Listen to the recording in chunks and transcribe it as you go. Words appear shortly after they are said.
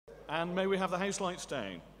And may we have the house lights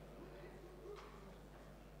down?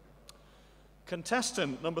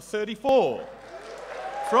 Contestant number 34,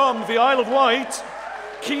 from the Isle of Wight,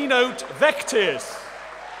 Quaynote Vectis.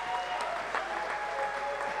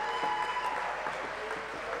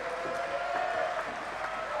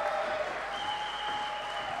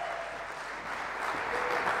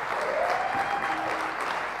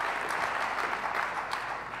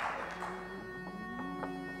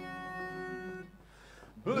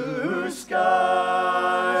 Blue skies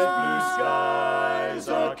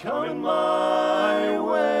are coming my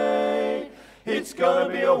way. It's gonna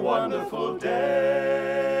be a wonderful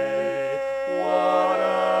day. What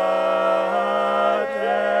a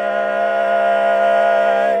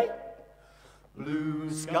day.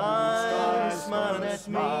 Blue skies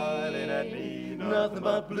smiling at me, nothing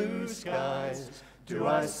but blue skies. Do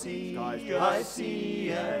I see,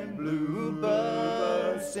 and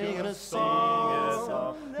bluebirds singing a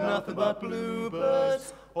song, nothing but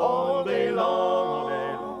bluebirds all day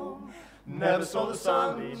long. Never saw the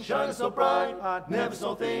sunbeam shining so bright, never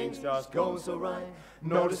saw things just going so right.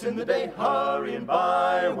 Noticing the day hurrying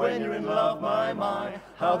by, when you're in love, my,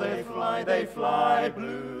 how they fly,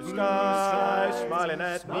 blue skies smiling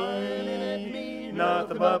at me,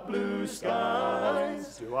 nothing but blue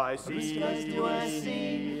skies. Do I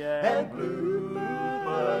see, and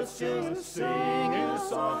bluebirds just singing a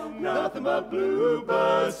song, nothing but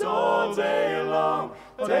bluebirds all day long,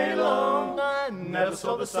 I never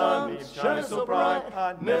saw the sunbeam shining so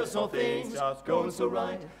bright, never saw things just going so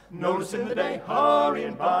right. Noticing the day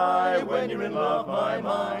hurrying by, when you're in love, my,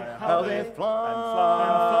 how they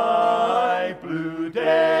fly, blue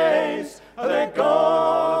days, they're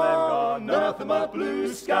gone, nothing but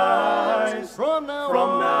blue skies. From now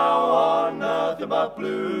on, nothing but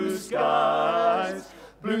blue skies.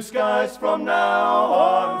 Blue skies from now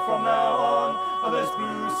on, there's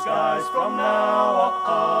blue skies from now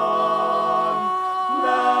on,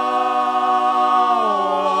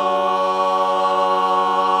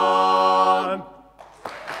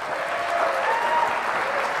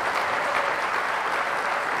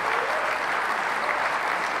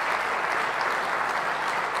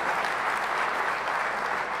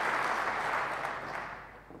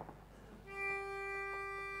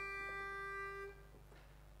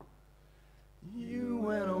 You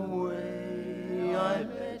went away, I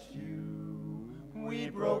let you. We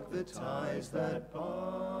broke the ties that bind.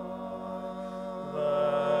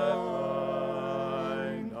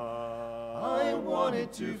 I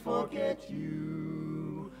wanted to forget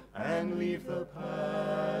you and leave the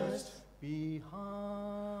past behind.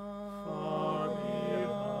 Far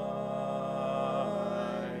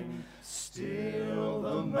behind. Still,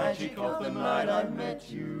 the magic of the night I met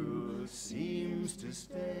you seems to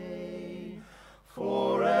stay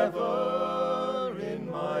forever in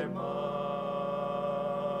my mind.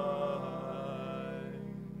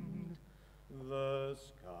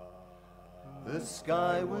 The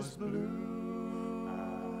sky was blue,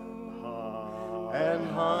 and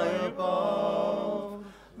high above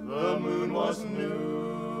the moon was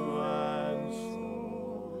new,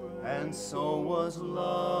 and so was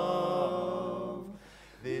love.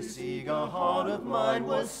 This eager heart of mine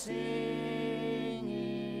was singing,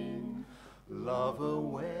 lover,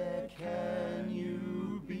 where can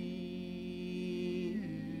you be?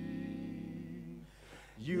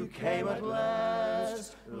 You came at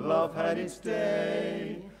last, love had its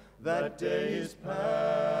day, that day is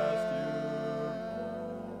past,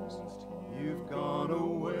 you've gone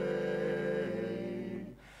away.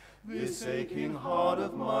 This aching heart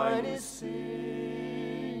of mine is singing,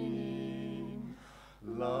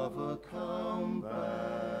 lover, come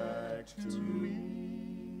back to me.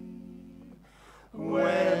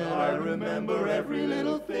 When I remember every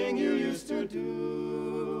little thing you used to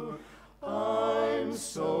do, I'm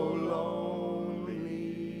so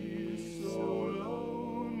lonely, so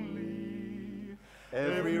lonely.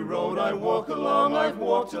 Every road I walk along, I've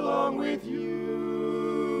walked along with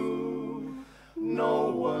you.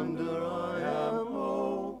 No wonder I am,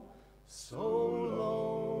 oh, so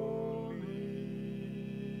lonely.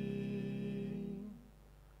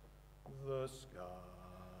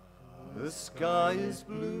 The sky is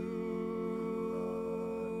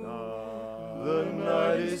blue, the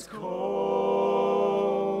night is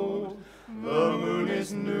cold, the moon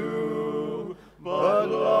is new, but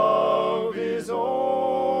love is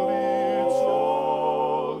old, it's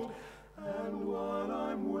old. And while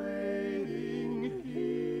I'm waiting here,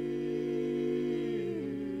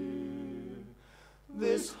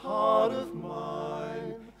 this heart of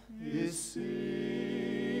mine is singing.